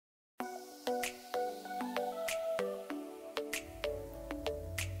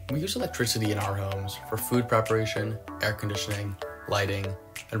We use electricity in our homes for food preparation, air conditioning, lighting,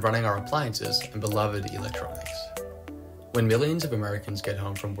 and running our appliances and beloved electronics. When millions of Americans get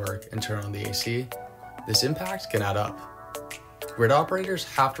home from work and turn on the AC, this impact can add up. Grid operators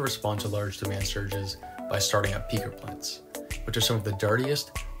have to respond to large demand surges by starting up peaker plants, which are some of the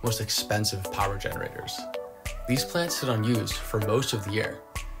dirtiest, most expensive power generators. These plants sit unused for most of the year,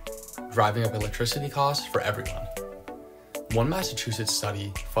 driving up electricity costs for everyone. One Massachusetts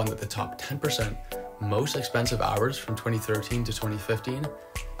study found that the top 10% most expensive hours from 2013 to 2015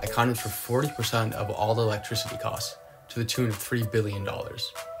 accounted for 40% of all the electricity costs, to the tune of $3 billion.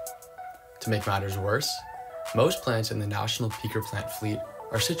 To make matters worse, most plants in the national peaker plant fleet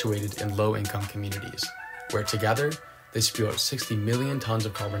are situated in low-income communities, where together they spew out 60 million tons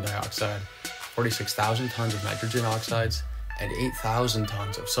of carbon dioxide, 46,000 tons of nitrogen oxides, and 8,000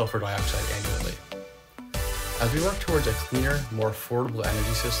 tons of sulfur dioxide annually. As we work towards a cleaner, more affordable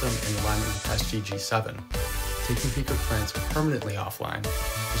energy system in alignment with SDG 7, taking peaker plants permanently offline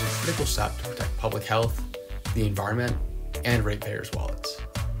is a critical step to protect public health, the environment, and ratepayers' wallets.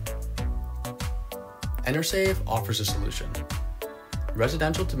 Enersave offers a solution: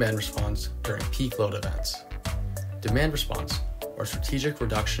 residential demand response during peak load events. Demand response, or strategic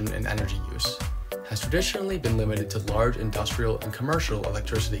reduction in energy use, has traditionally been limited to large industrial and commercial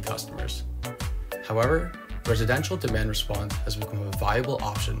electricity customers. However, residential demand response has become a viable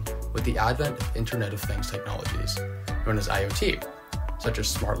option with the advent of Internet of Things technologies, known as IoT, such as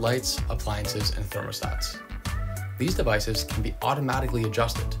smart lights, appliances, and thermostats. These devices can be automatically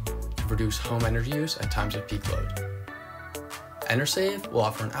adjusted to reduce home energy use at times of peak load. Enersave will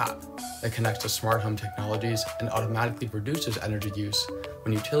offer an app that connects to smart home technologies and automatically reduces energy use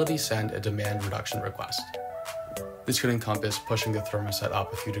when utilities send a demand reduction request. This could encompass pushing the thermostat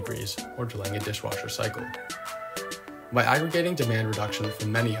up a few degrees or delaying a dishwasher cycle. By aggregating demand reduction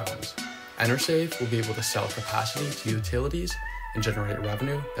from many homes, Enersave will be able to sell capacity to utilities and generate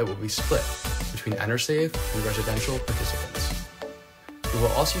revenue that will be split between Enersave and residential participants. We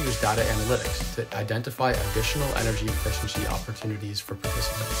will also use data analytics to identify additional energy efficiency opportunities for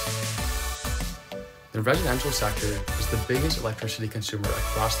participants. The residential sector is the biggest electricity consumer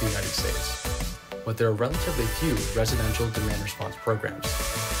across the United States, but there are relatively few residential demand response programs.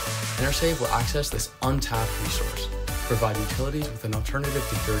 Enersave will access this untapped resource to provide utilities with an alternative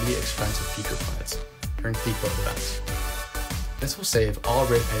to dirty, expensive peaker plants during peak load events. This will save all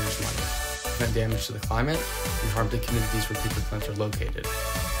ratepayers money, prevent damage to the climate, and harm to communities where peaker plants are located,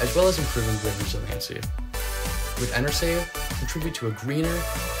 as well as improving grid resiliency. With Enersave, contribute to a greener,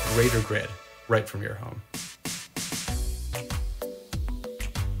 greater grid right from your home.